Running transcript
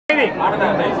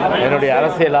என்னுடைய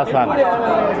அரசியல் ஆசான்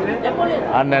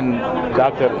அண்ணன்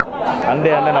டாக்டர்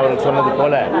அண்டே அண்ணன் அவர்கள் சொன்னது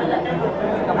போல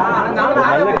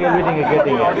நல்ல கேள்வி நீங்கள்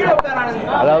கேட்டீங்க.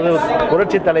 அதாவது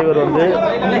புரட்சி தலைவர் வந்து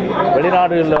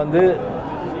வெளிநாடுகளில்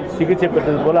சிகிச்சை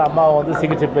பெற்றது போல் அம்மாவை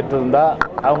சிகிச்சை பெற்றிருந்தா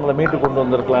அவங்கள மீட்டு கொண்டு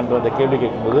வந்திருக்கலான்ற அந்த கேள்வி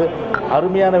கேட்கும்போது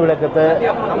அருமையான விளக்கத்தை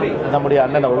நம்முடைய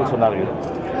அண்ணன் அவர்கள் சொன்னார்கள்.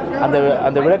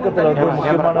 அந்த விளக்கத்தில்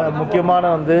முக்கியமான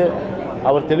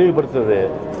அவர் தெளிவுபடுத்துறது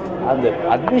அந்த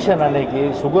அட்மிஷன் அன்னைக்கு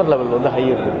சுகர் லெவல் ஹை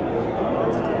இருக்குது.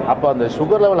 அப்போ அந்த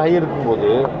சுகர் லெவல் ஹை இருக்கும்போது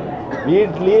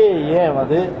வீட்லேயே ஏன்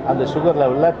அந்த சுகர்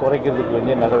லெவலில் குறைக்கிறதுக்கு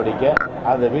வேண்டிய நடவடிக்கை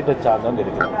அந்த வீட்டை சார்ந்தவங்க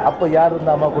இருக்குது. அப்போ யார்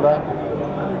இருந்த அம்மா கூட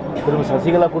திரும்ப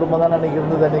சசிகலா குடும்பம் தான் அன்றைக்கி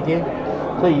இருந்தது அன்றைக்கி.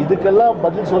 ஸோ இதுக்கெல்லாம்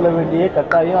பதில் சொல்ல வேண்டிய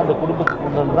கட்டாயம் அந்த குடும்பத்துக்கு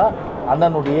உண்டு தான்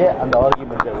அண்ணனுடைய அந்த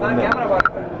ஆர்கியூமெண்ட் ஒன்று.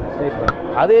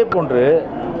 அதே போன்று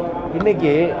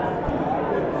இன்றைக்கி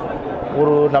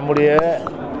நம்முடைய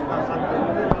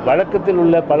வழக்கத்தில்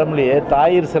உள்ள பழமொழியே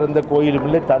தாயிற் சிறந்த கோயிலும்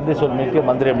இல்லை தந்தை சொல் மிக்க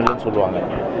மந்திரம் இல்லைன்னு சொல்லுவாங்க.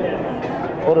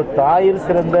 ஒரு தாயிற்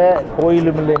சிறந்த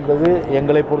கோயிலும் இல்லை என்பது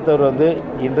எங்களை பொறுத்தவரை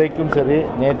இன்றைக்கும் சரி,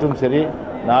 நேற்றும் சரி,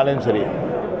 நாளையும் சரி,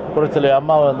 புரட்சித்தலைவர்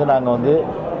அம்மாவை நாங்கள்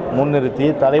முன்னிறுத்தி,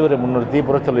 தலைவரை முன்னிறுத்தி,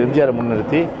 புரட்சித்தலைவர் எம்ஜிஆரை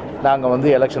முன்னிறுத்தி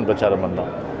நாங்கள் எலெக்ஷன் பிரச்சாரம்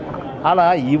பண்ணோம்.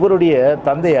 ஆனால் இவருடைய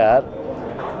தந்தையார்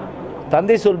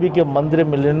தந்தை சொல்பிக்க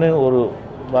மந்திரம் இல்லைன்னு ஒரு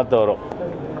வார்த்தை வரும்.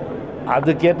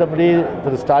 அதுக்கேற்றபடி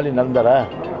திரு ஸ்டாலின் நடந்தாரா?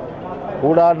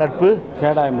 கூடா நட்பு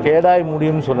கேடாய்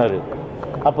முடியும்னு சொன்னார்.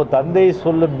 அப்போ தந்தை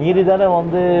சொல்ல மீறி தானே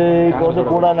இப்போ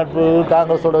கூடா நட்பு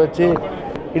காங்கிரஸோட வச்சு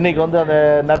இன்றைக்கி அந்த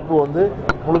நட்பு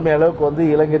முழுமையளவுக்கு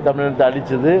இலங்கை தமிழினத்தை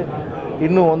அழிச்சது.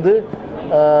 இன்னும்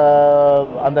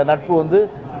அந்த நட்பு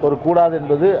ஒரு கூடாது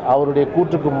என்பது அவருடைய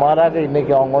கூற்றுக்கு மாறாக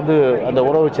இன்றைக்கி அவங்க அந்த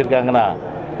உறவு வச்சுருக்காங்கன்னா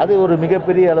அது ஒரு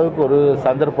மிகப்பெரிய அளவுக்கு ஒரு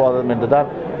சந்தர்ப்பவாதம் என்று தான்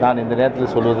நான் இந்த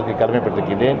நேரத்தில் சொல்வதற்கு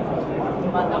கடமைப்பட்டிருக்கின்றேன்.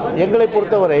 எங்களை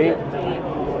பொறுத்தவரை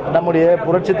நம்முடைய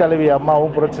புரட்சி தலைவி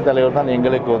அம்மாவும் புரட்சி தலைவர் தான்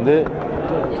எங்களுக்கு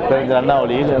இந்த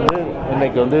அண்ணாவளியில்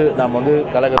இன்றைக்கி நாம்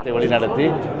கழகத்தை வழிநடத்தி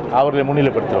அவர்களை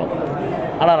முன்னிலைப்படுத்துகிறோம்.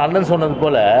 ஆனால் அண்ணன் சொன்னது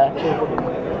போல்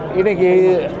இன்றைக்கி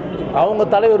அவங்க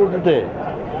தலைவர் விட்டுட்டு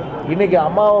இன்றைக்கி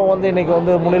அம்மாவை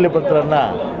இன்றைக்கி முன்னிலைப்படுத்துகிறேன்னா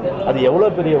அது எவ்வளோ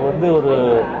பெரிய ஒரு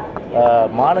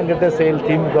மானங்கெட்ட செயல்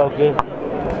திமுகவுக்கு.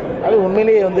 அது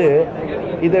உண்மையிலேயே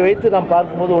இதை வைத்து நாம்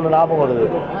பார்க்கும்போது ஒன்று ஞாபகம் வருது.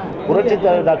 புரட்சி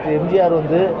தலைவர் டாக்டர் எம்ஜிஆர்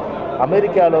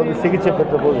அமெரிக்காவில் சிகிச்சை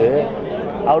பெற்ற போது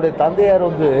அவருடைய தந்தையார்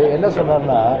என்ன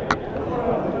சொன்னார்னா,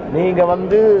 நீங்கள்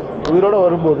உயிரோடு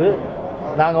வரும்போது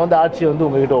நாங்கள் ஆட்சியை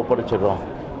உங்கள்கிட்ட ஒப்படைச்சிடுறோம்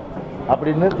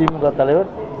அப்படின்னு திமுக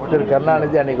தலைவர் திரு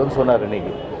கருணாநிதி அன்றைக்கி சொன்னார்.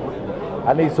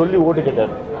 அன்றைக்கி சொல்லி ஓட்டு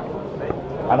கேட்டார்.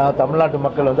 ஆனால் தமிழ்நாட்டு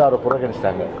மக்கள் அவரை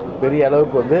புறக்கணிச்சிட்டாங்க. பெரிய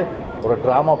அளவுக்கு ஒரு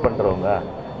ட்ராமா பண்ணுறவங்க,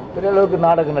 பெரிய அளவுக்கு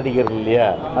நாடக நடிகர்கள் இல்லையா,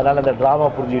 அதனால் அந்த ட்ராமா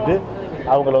புரிஞ்சுக்கிட்டு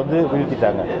அவங்கள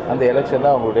வீழ்த்திட்டாங்க. அந்த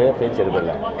எலெக்ஷனில் அவங்களுடைய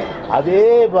பேச்செடுப்பில்லை. அதே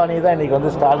பாணி தான்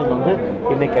இன்றைக்கி ஸ்டாலின்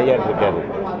இன்றைக்கி கையாண்டிருக்காரு.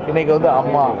 இன்றைக்கி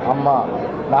அம்மா அம்மா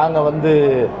நாங்கள்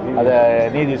அதை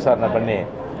நீதி விசாரணை பண்ணி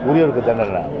உரியவருக்கு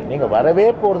தண்டனை. நீங்கள் வரவே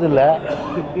போகிறதில்ல,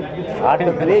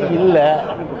 ஆட்டத்திலே இல்லை.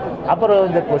 அப்புறம்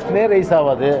இந்த கொஸ்டினே ரைஸ்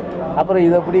ஆகாது. அப்புறம்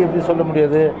இதை எப்படி சொல்ல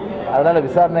முடியாது? அதனால்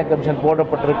விசாரணை கமிஷன்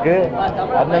போடப்பட்டிருக்கு.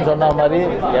 அண்ணன் சொன்ன மாதிரி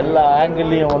எல்லா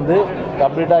ஆங்கிள்லேயும்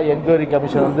கம்ப்ளீட்டாக என்கொயரி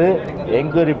கமிஷன்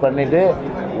என்கொயரி பண்ணிவிட்டு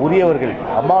உரியவர்கள்,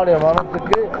 அம்மாவுடைய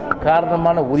மரணத்துக்கு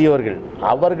காரணமான உரியவர்கள்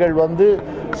அவர்கள்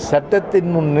சட்டத்தின்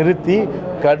முன் நிறுத்தி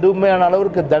கடுமையான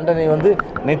அளவிற்கு தண்டனை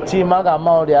நிச்சயமாக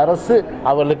அம்மாவுடைய அரசு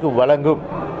அவர்களுக்கு வழங்கும்.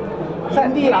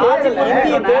 இந்திய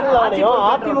தேர்தல் ஆணையம்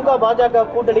அதிமுக பாஜக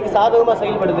கூட்டணிக்கு சாதகமாக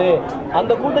செயல்படுது.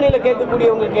 அந்த கூட்டணியில்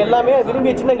கேட்கக்கூடியவங்களுக்கு எல்லாமே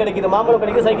விரும்பிய சின்னம் கிடைக்குது, மாம்பழம்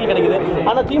கிடைக்குது, சைக்கிள் கிடைக்குது.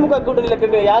 ஆனால் திமுக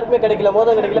கூட்டணியில் யாருக்குமே கிடைக்கல,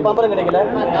 மோதம் கிடைக்கல, பம்பரம் கிடைக்கல.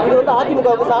 இது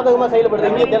அதிமுகவுக்கு சாதகமாக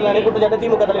செயல்படுது. இந்திய தேர்தல் ஆணையம் குற்றச்சாட்டு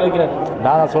திமுக தலைவர் வைக்கிறார்.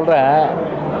 நான் சொல்கிறேன்,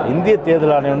 இந்திய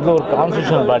தேர்தல் ஆணையம் ஒரு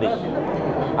கான்ஸ்டியூஷனல் பாடி.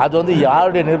 அது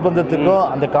யாருடைய நிர்பந்தத்துக்கும்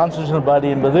அந்த கான்ஸ்டியூஷனல் பாடி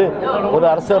என்பது ஒரு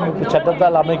அரசமைப்பு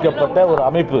சட்டத்தால் அமைக்கப்பட்ட ஒரு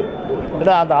அமைப்பு.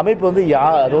 ஏன்னா அந்த அமைப்பு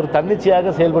அது ஒரு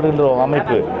தன்னிச்சையாக செயல்படுகின்ற ஒரு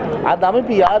அமைப்பு. அந்த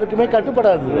அமைப்பு யாருக்குமே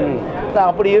கட்டுப்படாது.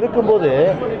 அப்படி இருக்கும்போது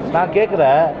நான்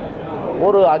கேட்குறேன்,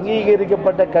 ஒரு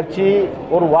அங்கீகரிக்கப்பட்ட கட்சி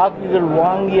ஒரு வாக்குகள்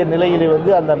வாங்கிய நிலையிலே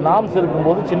அந்த நாம்ஸ்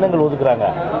இருக்கும்போது சின்னங்கள் ஒதுக்குறாங்க.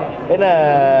 ஏன்னா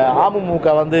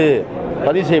அமமுக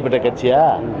பதிவு செய்யப்பட்ட கட்சியா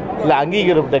இல்லை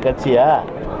அங்கீகரிக்கப்பட்ட கட்சியா?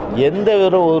 எந்த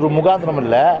ஒரு முகாந்திரம்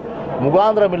இல்லை.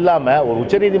 முகாந்திரம் இல்லாமல் ஒரு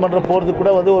உச்சநீதிமன்றம் போகிறது கூட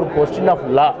ஒரு கொஸ்டின் ஆஃப்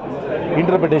லா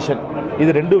இன்டர்பிரிட்டேஷன்,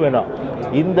 இது ரெண்டும் வேணும்.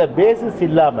 இந்த பேசிஸ்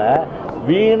இல்லாமல்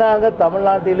வீணாக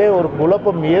தமிழ்நாட்டிலே ஒரு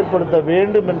குழப்பம் ஏற்படுத்த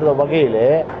வேண்டும் என்ற வகையில்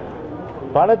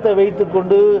பணத்தை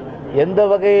வைத்துக்கொண்டு எந்த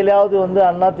வகையிலாவது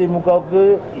அதிமுகவுக்கு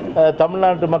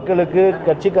தமிழ்நாட்டு மக்களுக்கு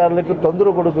கட்சிக்காரர்களுக்கு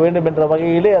தொந்தரவு கொடுக்க வேண்டும் என்ற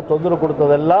வகையிலே தொந்தரவு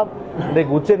கொடுத்ததெல்லாம்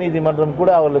இன்றைக்கு உச்ச நீதிமன்றம் கூட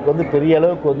அவர்களுக்கு வந்து பெரிய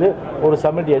அளவுக்கு வந்து ஒரு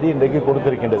சமிட்டி அடி இன்றைக்கு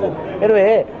கொடுத்திருக்கின்றது. எனவே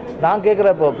நான் கேட்குற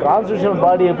இப்போ கான்ஸ்டியூஷனல்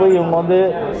பாடியை போய் இவங்க வந்து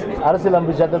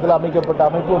அரசியலமைப்பு சட்டத்தில் அமைக்கப்பட்ட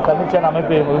அமைப்பு ஒரு தன்னிச்சான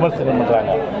அமைப்பை விமர்சனம்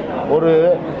பண்ணுறாங்க. ஒரு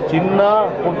சின்ன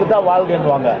கொடுத்துட்டா வாழ்க்கை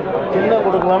எண்ணுவாங்க, சின்ன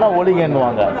கொடுக்கலன்னா ஒளிகை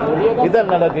எண்ணுவாங்க.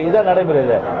 இதான் நடைமுறை.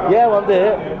 ஏன் வந்து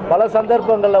பல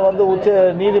சந்தர்ப்பங்களில் வந்து உச்ச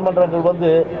நீதிமன்றங்கள் வந்து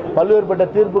பல்வேறுபட்ட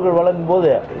தீர்ப்புகள் வழங்கும்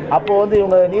போது அப்போ வந்து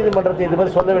இவங்க நீதிமன்றத்தை இது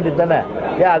மாதிரி சொல்ல வேண்டியது தானே,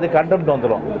 ஏன் அது கண்டெம்ட்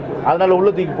வந்துடும், அதனால் உள்ள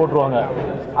தூக்கி போட்டுருவாங்க.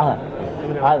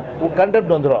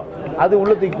 கண்டெம்ட் வந்துடும், அது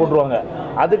உள்ள தூக்கி போட்டுருவாங்க.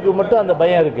 அதுக்கு மட்டும் அந்த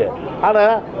பயம் இருக்குது.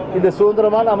 ஆனால் இந்த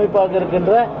சுதந்திரமான அமைப்பாக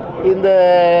இருக்கின்ற இந்த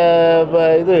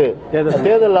இது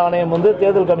தேர்தல் ஆணையம் வந்து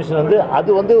தேர்தல் கமிஷன் வந்து அது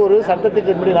வந்து ஒரு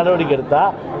சட்டத்தின்படி நடவடிக்கை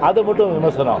எடுத்தால் அதை மட்டும்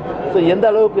விமர்சனம். ஸோ எந்த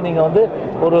அளவுக்கு நீங்கள் வந்து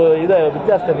ஒரு இதை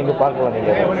வித்தியாசத்தை நீங்கள் பார்க்கலாம்.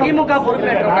 நீங்கள் திமுக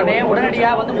பொறுப்பேற்ற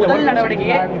உடனடியாக வந்து முதல்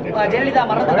நடவடிக்கையை ஜெயலலிதா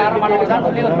மரணத காரணமானவர் தான்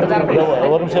சொல்லி ஒரு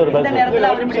பிரச்சாரம் ஒரு நிமிஷம் இந்த நேரத்தில்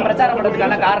அவர் இப்படி பிரச்சாரம்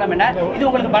பண்ணுறதுக்கான காரணம் என்ன? இது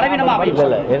உங்களுக்கு பலவீனமா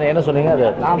இல்லை என்ன சொன்னீங்க? அது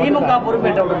திமுக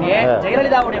பொறுப்பேற்ற உடனே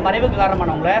ஜெயலலிதாவுடைய மறைவுக்கு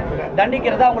காரணமானவங்களை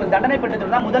தண்டிக்கிறதா அவங்களுக்கு தண்டனை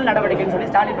பெற்றது தான் முதல் நடவடிக்கைன்னு சொல்லி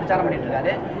ஸ்டாலின் பிரச்சாரம் பண்ணிட்டு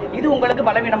இருக்காரு. இது உங்களுக்கு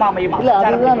பலவீனமா அமையுமா? இல்லை,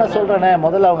 அதுதான் நான் சொல்கிறேனே.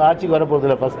 முதல்ல அவங்க ஆட்சிக்கு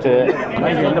வரப்போறதில்லை. ஃபஸ்ட்டு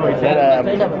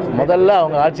முதல்ல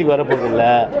அவங்க ஆட்சிக்கு வரப்போறதில்லை.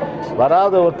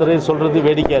 வராத ஒருத்தரை சொல்கிறது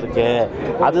வேடிக்கையாக இருக்குது.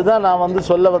 அதுதான் நான் வந்து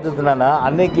சொல்ல வந்தது என்னன்னா,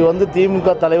 அன்னைக்கு வந்து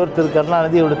திமுக தலைவர் திரு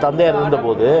கருணாநிதி இவருடைய தந்தையார்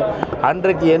இருந்தபோது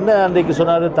அன்றைக்கு என்ன அன்றைக்கு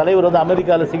சொன்னார், தலைவர் வந்து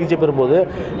அமெரிக்காவில் சிகிச்சை பெறும்போது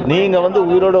நீங்கள் வந்து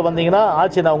உயிரோடு வந்தீங்கன்னா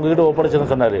ஆட்சி நான் உங்ககிட்ட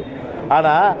ஒப்படைச்சேன்னு சொன்னார்.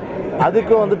 ஆனால்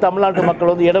அதுக்கும் வந்து தமிழ்நாட்டு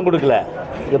மக்கள் வந்து இடம் கொடுக்கல.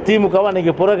 திமுகவை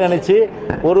அன்றைக்கி புறக்கணித்து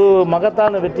ஒரு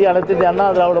மகத்தான வெற்றி அனைத்து இந்திய அண்ணா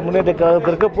திராவிட முன்னேற்ற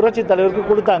கழகத்திற்கு புரட்சி தலைவருக்கு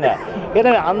கொடுத்தாங்க.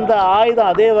 எனவே அந்த ஆயுதம்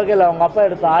அதே வகையில் அவங்க அப்பா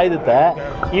எடுத்த ஆயுதத்தை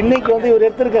இன்றைக்கி வந்து இவர்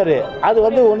எடுத்திருக்காரு. அது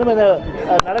வந்து ஒன்றுமே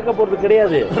நடக்க போகிறது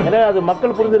கிடையாது. எனவே அது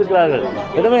மக்கள் புரிந்திருக்கிறார்கள்.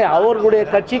 எனவே அவர்களுடைய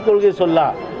கட்சி கொள்கை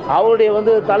சொல்லலாம், அவருடைய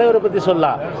வந்து தலைவரை பற்றி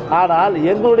சொல்லலாம். ஆனால்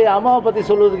எங்களுடைய அம்மாவை பற்றி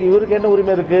சொல்வதற்கு இவருக்கு என்ன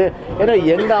உரிமை இருக்குது? ஏன்னா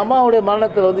எங்கள் அம்மாவுடைய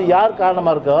மரணத்தில் வந்து யார்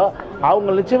காரணமாக இருக்கோ அவங்க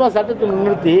நிச்சயமாக சட்டத்தை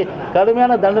நிறுத்தி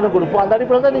கடுமையான தண்டனை கொடுப்போம். அந்த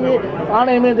அடிப்படையில் தான் நீங்கள்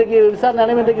ஆணையமே இன்றைக்கு விசாரணை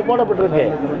ஆணையம் இன்றைக்கு போடப்பட்டிருக்கு.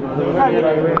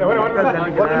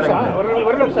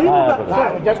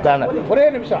 ஒரே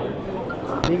நிமிஷம்.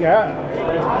 நீங்கள்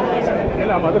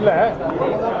முதல்ல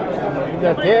இந்த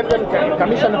தேர்தல்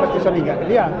கமிஷனை பற்றி சொன்னீங்க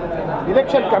இல்லையா?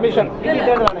 எலெக்ஷன் கமிஷன்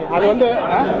அது வந்து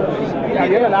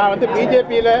நான் வந்து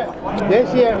பிஜேபியில்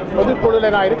தேசிய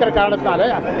பொதுக்குழுவில் நான் இருக்கிற காரணத்தினால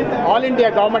ஆல் இண்டியா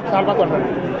கவர்மெண்ட் சார்பாக சொல்கிறேன்.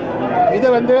 இது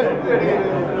வந்து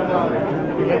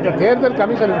இந்த தேர்தல்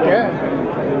கமிஷனுக்கு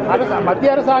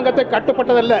மத்திய அரசாங்கத்தை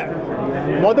கட்டுப்பட்டதல்ல.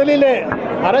 முதலிலே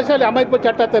அரசியல் அமைப்பு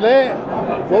சட்டத்தில்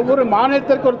ஒவ்வொரு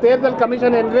மாநிலத்திற்கு ஒரு தேர்தல்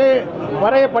கமிஷன் என்று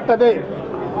வரையப்பட்டது.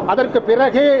 அதற்கு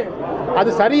பிறகு அது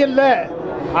சரியில்லை,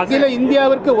 அகில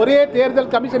இந்தியாவிற்கு ஒரே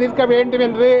தேர்தல் கமிஷன் இருக்க வேண்டும்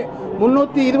என்று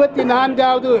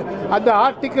 324வது அந்த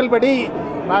ஆர்டிக்கிள் படி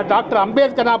டாக்டர்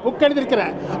அம்பேத்கர், நான் புக்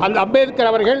எழுதியிருக்கிறேன், அந்த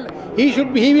அம்பேத்கர் அவர்கள் he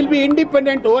will be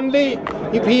independent only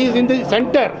if he is in the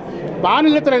center.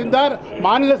 மாநிலத்தில் இருந்தார்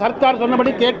மாநில சர்க்கார்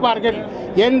சொன்னபடி கேட்பார்கள்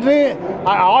என்று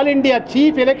all India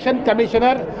chief election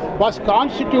commissioner was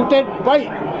constituted by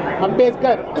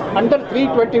Ambedkar under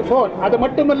 324. அது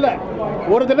மட்டுமல்ல,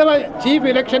 ஒரு தடவை சீஃப்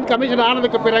எலெக்ஷன் கமிஷன்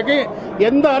ஆனதுக்கு பிறகு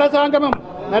எந்த அரசாங்கமும்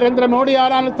நரேந்திர மோடி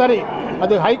ஆனாலும் சரி,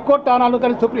 அது ஹைகோர்ட் ஆனாலும்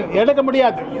சரி, சுப்ரீம் எடுக்க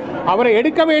முடியாது. அவரை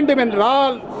எடுக்க வேண்டும்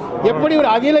என்றால் எப்படி ஒரு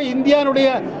அகில இந்தியாவுடைய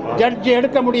ஜட்ஜி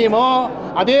எடுக்க முடியுமோ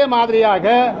அதே மாதிரியாக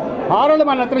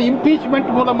பாராளுமன்றத்தில் இம்பீச்மெண்ட்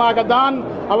மூலமாக தான்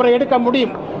அவரை எடுக்க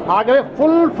முடியும். ஆகவே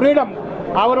ஃபுல் ஃப்ரீடம்.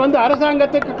 அவர் வந்து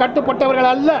அரசாங்கத்துக்கு கட்டுப்பட்டவர்கள்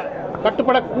அல்ல,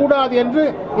 கட்டுப்படக்கூடாது என்று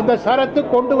இந்த சரத்து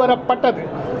கொண்டு வரப்பட்டது.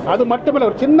 அது மட்டுமல்ல,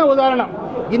 ஒரு சின்ன உதாரணம்,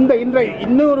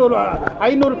 இன்னொரு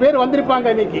 500 பேர் வந்திருப்பாங்க.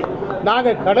 இன்னைக்கு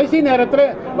நாங்கள் கடைசி நேரத்தில்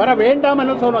வர வேண்டாம்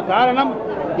என்று சொன்ன காரணம்,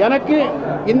 எனக்கு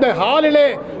இந்த ஹாலிலே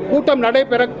கூட்டம்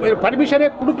நடைபெற பர்மிஷனே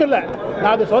கொடுக்கல.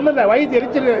 நான் அது சொல்லலை, வயது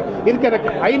எரிச்சல் இருக்கிற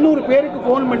 500 பேருக்கு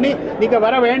ஃபோன் பண்ணி நீங்கள்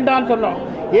வர வேண்டான்னு சொன்னோம்.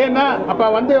 ஏன்னா அப்போ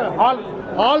வந்து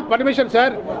ஆல் பர்மிஷன்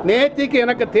சார். நேத்திக்கு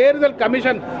எனக்கு தேர்தல்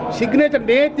கமிஷன் சிக்னேச்சர்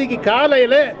நேத்திக்கு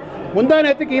காலையில் முந்தா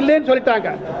நேற்றுக்கு இல்லைன்னு சொல்லிட்டாங்க.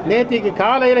 நேற்றுக்கு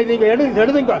காலையில் நீங்கள்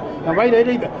எழுதுங்க,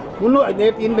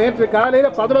 நேற்று காலையில்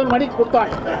 11 மணிக்கு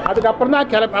கொடுத்தாங்க. அதுக்கப்புறம்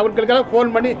தான் அவர்களுக்கெல்லாம்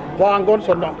ஃபோன் பண்ணி வாங்கன்னு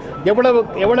சொன்னோம். எவ்வளவு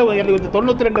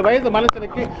 92 வயது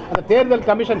மனுஷனுக்கு அந்த தேர்தல்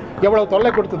கமிஷன் எவ்வளவு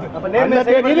தொல்லை கொடுத்தது.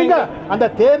 அந்த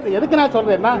தேர்தல் எதுக்கு நான்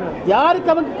சொல்றேன்னா,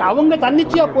 யாருக்கு அவங்க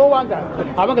தன்னிச்சையாக போவாங்க.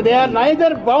 அவங்க they are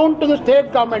neither bound to the state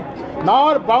government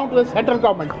nor bound to the central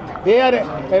government. They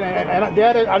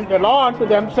are under law unto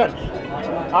themselves.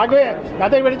 ஆகவே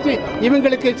அதை வச்சு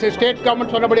இவங்களுக்கு ஸ்டேட்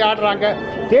கவர்மெண்ட் சொன்னபடி ஆடுறாங்க.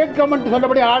 ஸ்டேட் கவர்மெண்ட்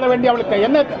சொன்னபடி ஆட வேண்டிய அவளுக்கு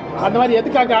என்ன அந்த மாதிரி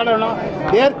எதுக்காக ஆடணும்?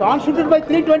 தேர் கான்ஸ்டிடியூட் பை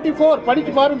 324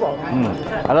 படிச்சு பாருங்க.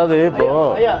 அதாவது இப்போ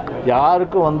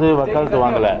யாருக்கும் வந்து வக்காலத்து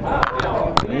வாங்கலை,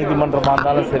 நீதிமன்றமாக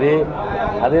இருந்தாலும் சரி,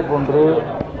 அதே போன்று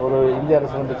ஒரு இந்திய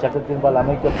அரசு சட்டத்தின்பால்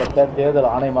அமைக்கப்பட்ட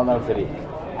தேர்தல் ஆணையமாக இருந்தாலும் சரி,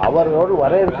 அவர்களோடு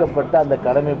வரையறுக்கப்பட்ட அந்த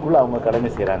கடமைக்குள்ளே அவங்க கடமை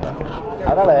செய்கிறாங்க.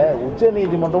 அதனால் உச்ச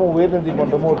நீதிமன்றமும் உயர்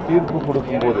நீதிமன்றமும் ஒரு தீர்ப்பு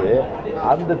கொடுக்கும்போது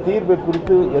அந்த தீர்ப்பை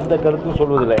குறித்து எந்த கருத்தும்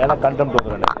சொல்வதில்லை, ஏன்னா கண்டெம்ட்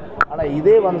வந்துடுங்க. ஆனால்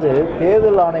இதே வந்து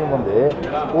தேர்தல் ஆணையம் வந்து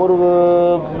ஒரு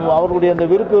அவர்களுடைய அந்த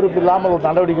விருப்பு இல்லாமல் ஒரு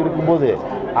நடவடிக்கை எடுக்கும்போது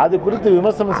அது குறித்து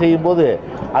விமர்சனம் செய்யும்போது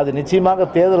அது நிச்சயமாக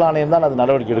தேர்தல் ஆணையம் தான் அது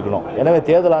நடவடிக்கை எடுக்கணும். எனவே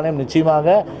தேர்தல் ஆணையம்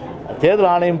நிச்சயமாக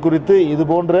தேர்தல் ஆணையம் குறித்து இது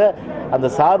போன்ற அந்த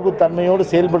சார்பு தன்மையோடு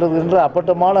செயல்படுகின்ற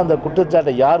அப்பட்டமான அந்த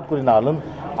குற்றச்சாட்டை யார் கூறினாலும்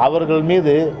அவர்கள்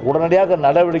மீது உடனடியாக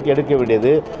நடவடிக்கை எடுக்க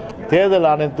வேண்டியது தேர்தல்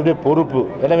ஆணையத்துடைய பொறுப்பு.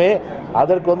 எனவே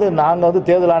அதற்கு வந்து நாங்கள் வந்து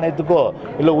தேர்தல் ஆணையத்துக்கோ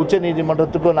இல்லை உச்ச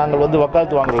நீதிமன்றத்துக்கோ நாங்கள் வந்து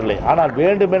வக்காலத்து வாங்குறதில்லை. ஆனால்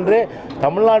வேண்டுமென்றே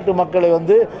தமிழ்நாட்டு மக்களை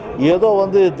வந்து ஏதோ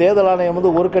வந்து தேர்தல் ஆணையம்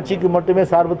வந்து ஒரு கட்சிக்கு மட்டுமே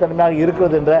சார்புத்தன்மையாக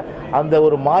இருக்கிறது என்ற அந்த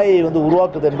ஒரு மாயை வந்து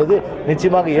உருவாக்குது என்பது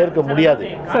நிச்சயமாக ஏற்க முடியாது.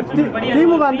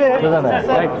 திமுக வந்து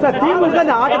திமுக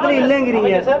அந்த ஆட்டத்தில்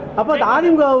இல்லைங்கிறீங்க, அப்போ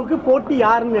அதிமுகவுக்கு போட்டி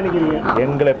யாருன்னு நினைக்கிறீங்க?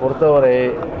 எங்களை பொறுத்தவரை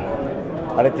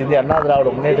அனைத்து இந்திய அண்ணா திராவிட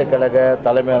முன்னேற்ற கழக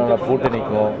தலைமையிலான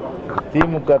கூட்டணிக்கும்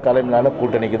திமுக தலைமையிலான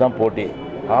கூட்டணிக்கு தான் போட்டி.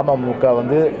 அமமுக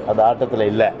வந்து அந்த ஆட்டத்தில்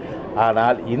இல்லை.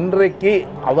 ஆனால் இன்றைக்கு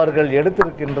அவர்கள்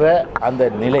எடுத்திருக்கின்ற அந்த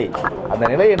நிலை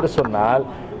என்று சொன்னால்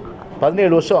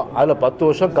 17 வருஷம், அதில் 10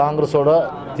 வருஷம் காங்கிரஸோட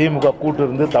திமுக கூட்டு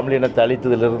இருந்து தமிழ் இனத்தை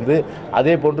அழித்ததிலிருந்து,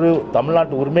 அதே போன்று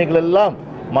தமிழ்நாட்டு உரிமைகள் எல்லாம்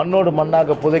மண்ணோடு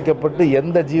மண்ணாக புதைக்கப்பட்டு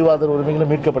எந்த ஜீவாதார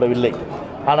உரிமைகளும் மீட்கப்படவில்லை.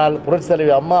 ஆனால் புரட்சித்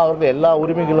தலைவி அம்மா அவர்கள் எல்லா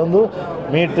உரிமைகளும் வந்து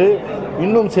மீட்டு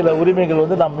இன்னும் சில உரிமைகள்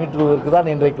வந்து நாம் மீட்டுவதற்கு தான்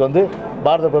இன்றைக்கு வந்து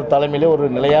பாரத பிரதமர் தலைமையிலே ஒரு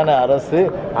நிலையான அரசு,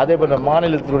 அதே போன்ற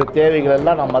மாநிலத்தினுடைய தேவைகள்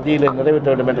எல்லாம் நாம் மத்தியில் நிறைவேற்ற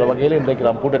வேண்டும் என்ற வகையில் இன்றைக்கு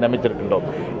நாம் கூட்டணி அமைத்திருக்கின்றோம்.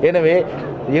 எனவே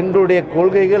எங்களுடைய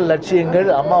கொள்கைகள், லட்சியங்கள்,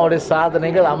 அம்மாவுடைய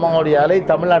சாதனைகள், அம்மாவுடைய அலை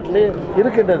தமிழ்நாட்டிலே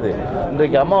இருக்கின்றது.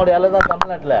 இன்றைக்கு அம்மாவுடைய அலை தான்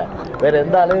தமிழ்நாட்டில், வேறு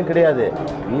எந்த அலையும் கிடையாது.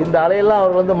 இந்த அலையெல்லாம்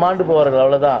அவர் வந்து மாண்டு போவார்கள்,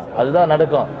 அவ்வளோதான். அதுதான்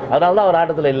நடக்கும். அதனால தான் அவர்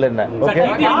ஆட்டத்தில் இல்லைன்னு. ஓகே,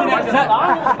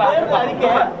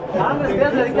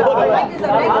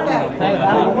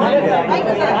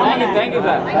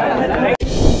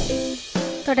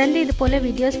 தொடர்ந்து இது போல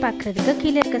வீடியோஸ் பார்க்குறதுக்கு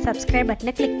கீழே இருக்க சப்ஸ்கிரைப்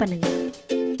பட்டனை கிளிக் பண்ணுங்கள்.